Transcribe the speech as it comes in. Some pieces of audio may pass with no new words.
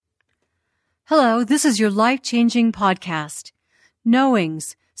Hello, this is your life-changing podcast,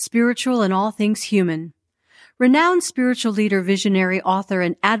 Knowings, Spiritual and All Things Human. Renowned spiritual leader, visionary, author,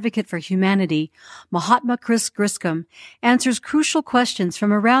 and advocate for humanity, Mahatma Chris Griscom answers crucial questions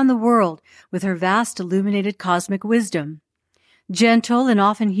from around the world with her vast illuminated cosmic wisdom. Gentle and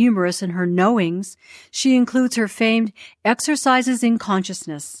often humorous in her knowings, she includes her famed exercises in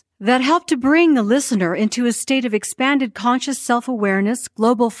consciousness that help to bring the listener into a state of expanded conscious self-awareness,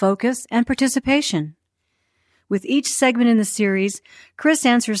 global focus, and participation. With each segment in the series, Chris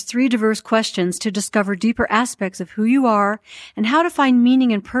answers 3 diverse questions to discover deeper aspects of who you are and how to find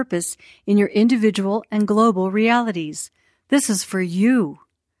meaning and purpose in your individual and global realities. This is for you.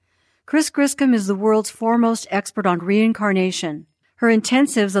 Chris Griscom is the world's foremost expert on reincarnation. Her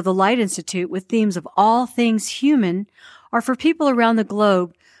intensives of the Light Institute with themes of all things human are for people around the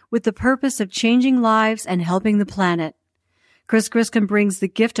globe with the purpose of changing lives and helping the planet. Chris Griscom brings the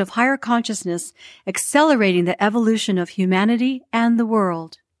gift of higher consciousness, accelerating the evolution of humanity and the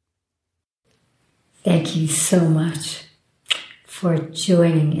world. Thank you so much for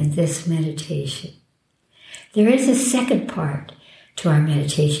joining in this meditation. There is a second part to our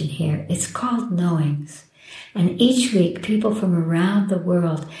meditation here. It's called Knowings. And each week, people from around the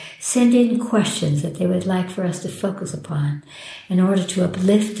world send in questions that they would like for us to focus upon in order to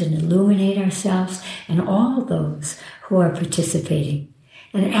uplift and illuminate ourselves and all those who are participating.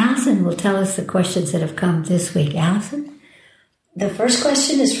 And Allison will tell us the questions that have come this week. Allison? The first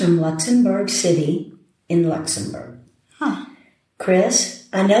question is from Luxembourg City in Luxembourg. Chris,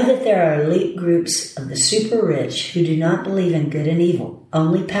 I know that there are elite groups of the super rich who do not believe in good and evil,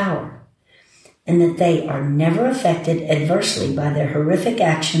 only power, and that they are never affected adversely by their horrific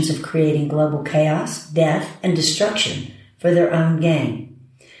actions of creating global chaos, death, and destruction for their own gain.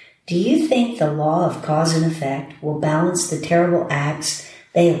 Do you think the law of cause and effect will balance the terrible acts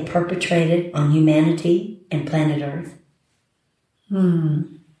they have perpetrated on humanity and planet Earth?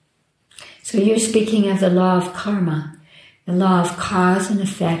 So you're speaking of the law of karma, the law of cause and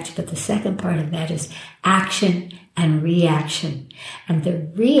effect, but the second part of that is action and reaction. And the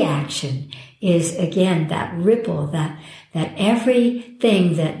reaction is, again, that ripple, that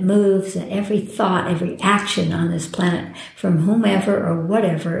everything that moves, and every thought, every action on this planet, from whomever or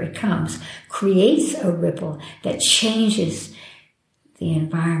whatever it comes, creates a ripple that changes the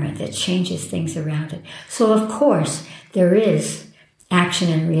environment, that changes things around it. So, of course, there is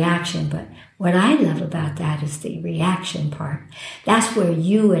action and reaction, but what I love about that is the reaction part. That's where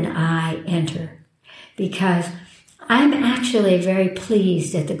you and I enter, because I'm actually very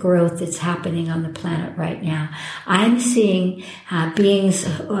pleased at the growth that's happening on the planet right now. I'm seeing beings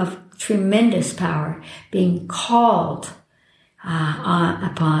of tremendous power being called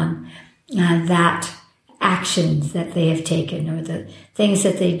upon that actions that they have taken, or the things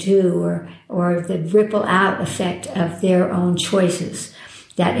that they do, or the ripple out effect of their own choices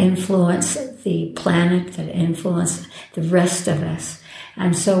that influence the planet, that influence the rest of us.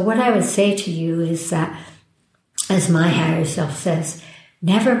 And so what I would say to you is that, as my higher self says,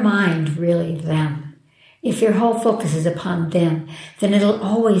 never mind really them. If your whole focus is upon them, then it'll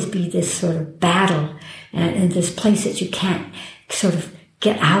always be this sort of battle and this place that you can't sort of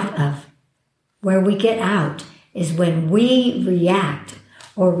get out of. Where we get out is when we react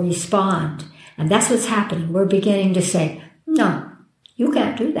or respond. And that's what's happening. We're beginning to say, no, you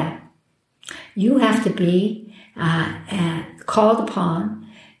can't do that. You have to be called upon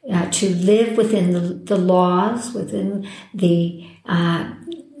to live within the laws, within the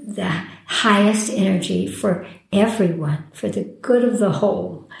highest energy for everyone, for the good of the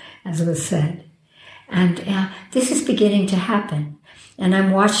whole, as was said. And this is beginning to happen. And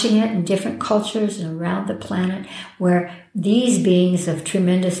I'm watching it in different cultures and around the planet where these beings of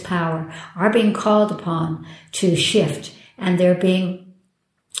tremendous power are being called upon to shift. And they're being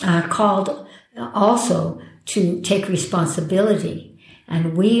called also to take responsibility.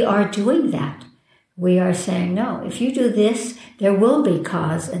 And we are doing that. We are saying, no, if you do this, there will be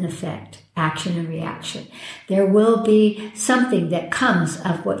cause and effect, action and reaction. There will be something that comes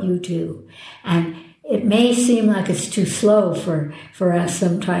of what you do. And it may seem like it's too slow for us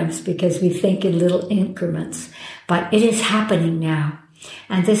sometimes because we think in little increments, but it is happening now.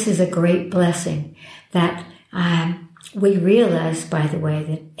 And this is a great blessing that we realize, by the way,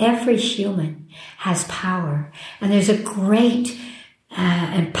 that every human has power. And there's a great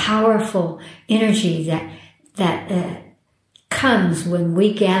and powerful energy that comes when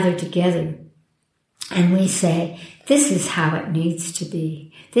we gather together and we say, this is how it needs to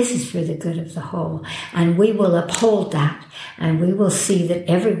be. This is for the good of the whole. And we will uphold that. And we will see that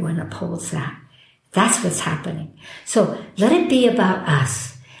everyone upholds that. That's what's happening. So let it be about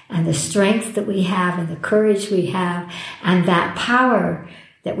us. And and the strength that we have and the courage we have and that power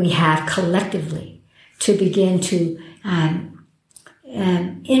that we have collectively to begin to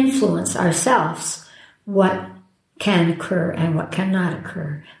influence ourselves what can occur and what cannot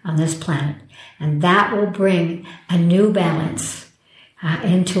occur on this planet. And that will bring a new balance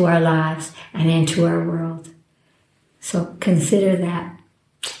into our lives and into our world. So consider that.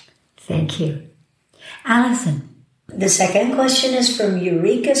 Thank you. Allison. The second question is from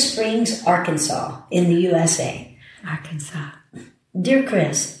Eureka Springs, Arkansas, in the U.S.A. Arkansas. Dear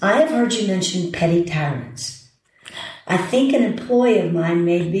Chris, I have heard you mention petty tyrants. I think an employee of mine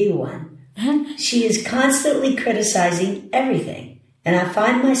may be one. She is constantly criticizing everything, and I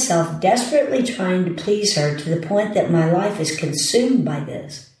find myself desperately trying to please her to the point that my life is consumed by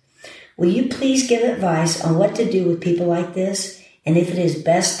this. Will you please give advice on what to do with people like this, and if it is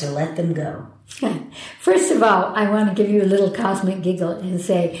best to let them go? First of all, I want to give you a little cosmic giggle and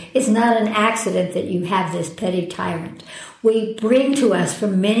say it's not an accident that you have this petty tyrant. We bring to us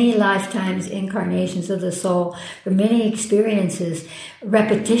from many lifetimes, incarnations of the soul, from many experiences,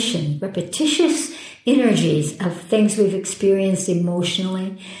 repetitious energies of things we've experienced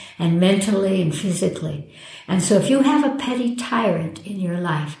emotionally and mentally and physically. And so if you have a petty tyrant in your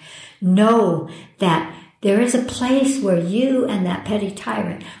life, know that there is a place where you and that petty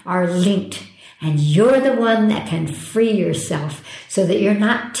tyrant are linked. And you're the one that can free yourself so that you're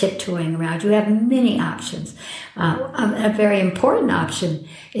not tiptoeing around. You have many options. A very important option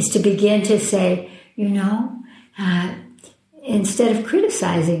is to begin to say, instead of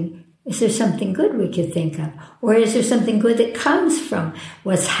criticizing, is there something good we could think of? Or is there something good that comes from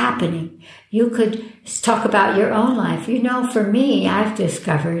what's happening? You could talk about your own life. For me, I've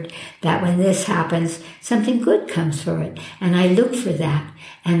discovered that when this happens, something good comes for it. And I look for that.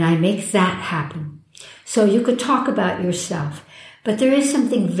 And I make that happen. So you could talk about yourself. But there is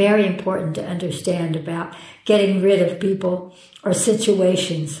something very important to understand about getting rid of people or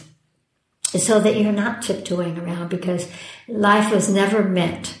situations so that you're not tiptoeing around, because life was never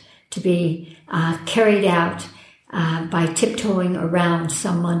meant to be carried out by tiptoeing around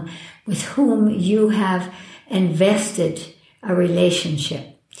someone with whom you have invested a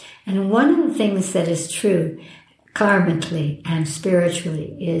relationship. And one of the things that is true karmically and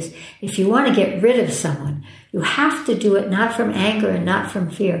spiritually is if you want to get rid of someone, you have to do it not from anger and not from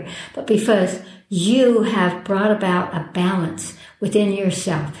fear, but because you have brought about a balance within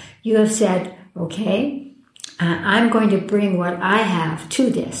yourself. You have said, okay, I'm going to bring what I have to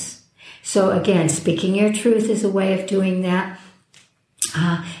this. So again, speaking your truth is a way of doing that.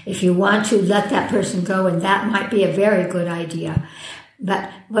 If you want to let that person go, and that might be a very good idea. But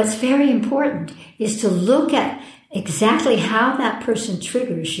what's very important is to look at exactly how that person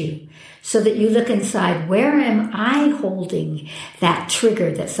triggers you, so that you look inside, where am I holding that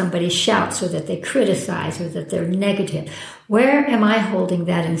trigger that somebody shouts or that they criticize or that they're negative? Where am I holding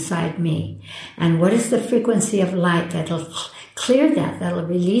that inside me? And what is the frequency of light that'll clear that'll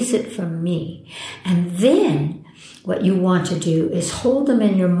release it from me? And then what you want to do is hold them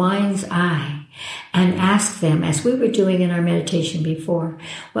in your mind's eye and ask them, as we were doing in our meditation before,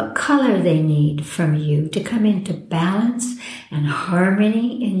 what color they need from you to come into balance and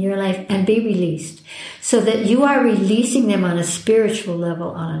harmony in your life and be released, so that you are releasing them on a spiritual level,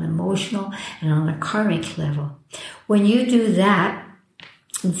 on an emotional, and on a karmic level. When you do that,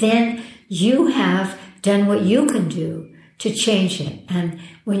 then you have done what you can do to change it. And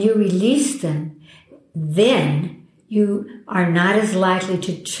when you release them, then you are not as likely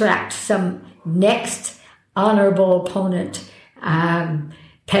to attract some next honorable opponent,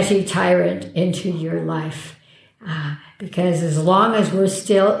 petty tyrant into your life. Because as long as we're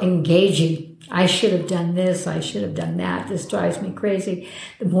still engaging, I should have done this, I should have done that, this drives me crazy.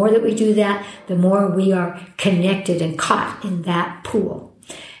 The more that we do that, the more we are connected and caught in that pool.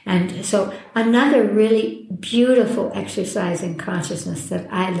 And so another really beautiful exercise in consciousness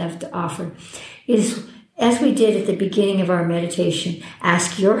that I love to offer is, as we did at the beginning of our meditation,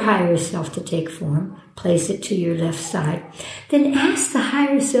 ask your higher self to take form, place it to your left side, then ask the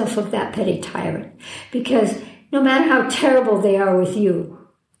higher self of that petty tyrant, because no matter how terrible they are with you,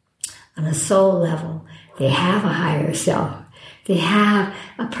 on a soul level, they have a higher self. They have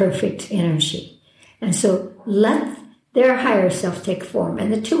a perfect energy. And so let their higher self take form.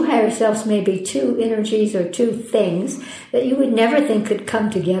 And the two higher selves may be two energies or two things that you would never think could come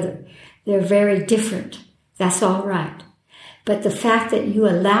together. They're very different. That's all right. But the fact that you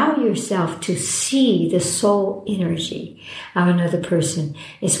allow yourself to see the soul energy of another person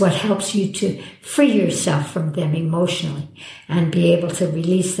is what helps you to free yourself from them emotionally and be able to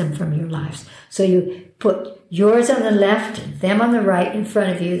release them from your lives. So you put yours on the left, them on the right in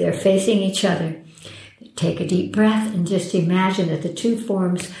front of you. They're facing each other. Take a deep breath and just imagine that the two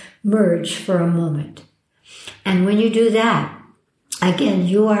forms merge for a moment. And when you do that, again,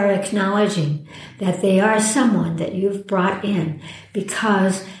 you are acknowledging that they are someone that you've brought in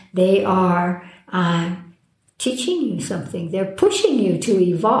because they are teaching you something. They're pushing you to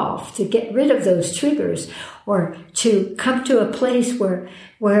evolve, to get rid of those triggers, or to come to a place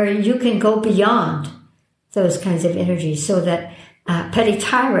where you can go beyond those kinds of energies so that petty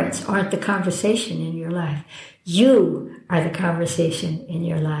tyrants aren't the conversation in your life. You are the conversation in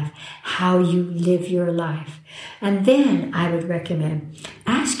your life, how you live your life. And then I would recommend,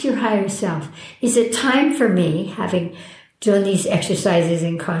 ask your higher self, is it time for me, having done these exercises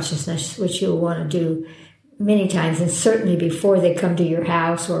in consciousness, which you'll want to do many times, and certainly before they come to your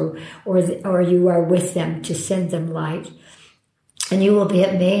house or you are with them to send them light. And you will be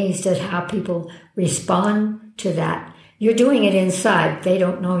amazed at how people respond to that. You're doing it inside. They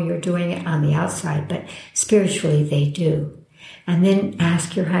don't know you're doing it on the outside, but spiritually they do. And then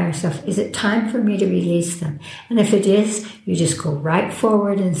ask your higher self, is it time for me to release them? And if it is, you just go right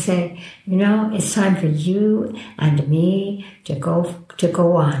forward and say, it's time for you and me to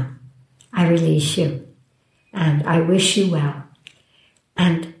go on. I release you. And I wish you well.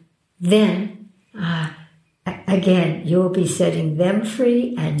 And then, again, you'll be setting them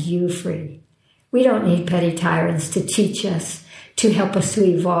free and you free. We don't need petty tyrants to teach us, to help us to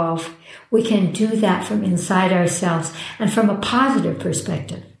evolve. We can do that from inside ourselves and from a positive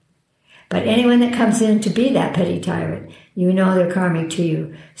perspective. But anyone that comes in to be that petty tyrant, they're karmic to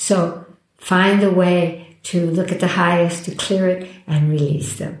you. So find the way to look at the highest, to clear it and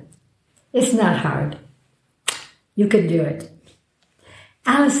release them. It's not hard. You can do it.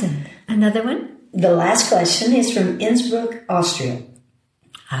 Allison, another one? The last question is from Innsbruck, Austria.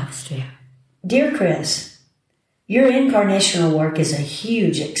 Austria. Dear Chris, your incarnational work is a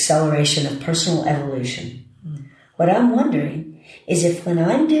huge acceleration of personal evolution. What I'm wondering is if when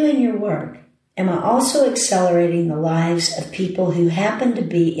I'm doing your work, am I also accelerating the lives of people who happen to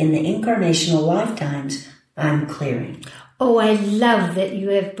be in the incarnational lifetimes I'm clearing? Oh, I love that you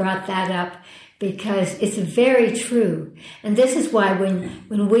have brought that up, because it's very true. And this is why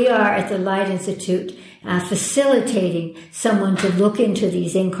when we are at the Light Institute facilitating someone to look into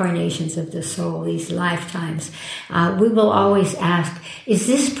these incarnations of the soul, these lifetimes, we will always ask, is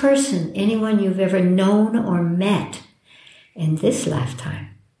this person anyone you've ever known or met in this lifetime?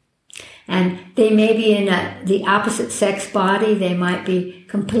 And they may be in the opposite sex body. They might be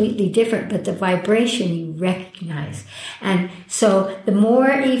completely different, but the vibration you recognize. And so the more,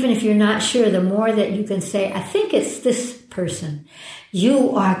 even if you're not sure, the more that you can say, I think it's this person,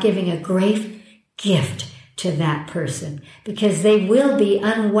 you are giving a great gift to that person, because they will be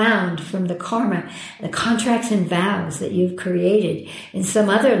unwound from the karma, the contracts and vows that you've created in some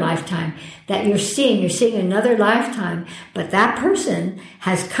other lifetime that you're seeing. You're seeing another lifetime, but that person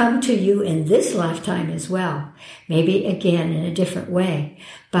has come to you in this lifetime as well. Maybe again in a different way.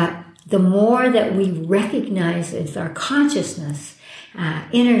 But the more that we recognize with our consciousness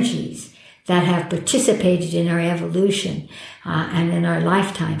energies that have participated in our evolution and in our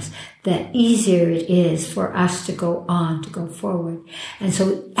lifetimes, the easier it is for us to go on, to go forward. And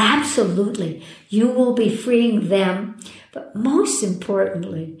so absolutely, you will be freeing them, but most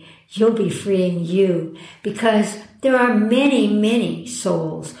importantly, you'll be freeing you, because there are many, many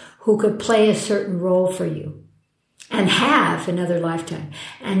souls who could play a certain role for you and have another lifetime.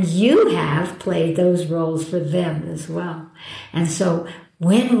 And you have played those roles for them as well. And so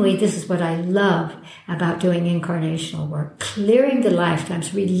this is what I love about doing incarnational work, clearing the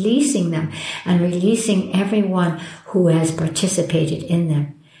lifetimes, releasing them, and releasing everyone who has participated in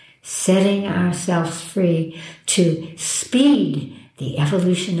them, setting ourselves free to speed the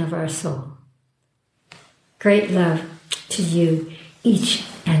evolution of our soul. Great love to you, each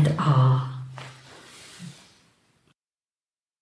and all.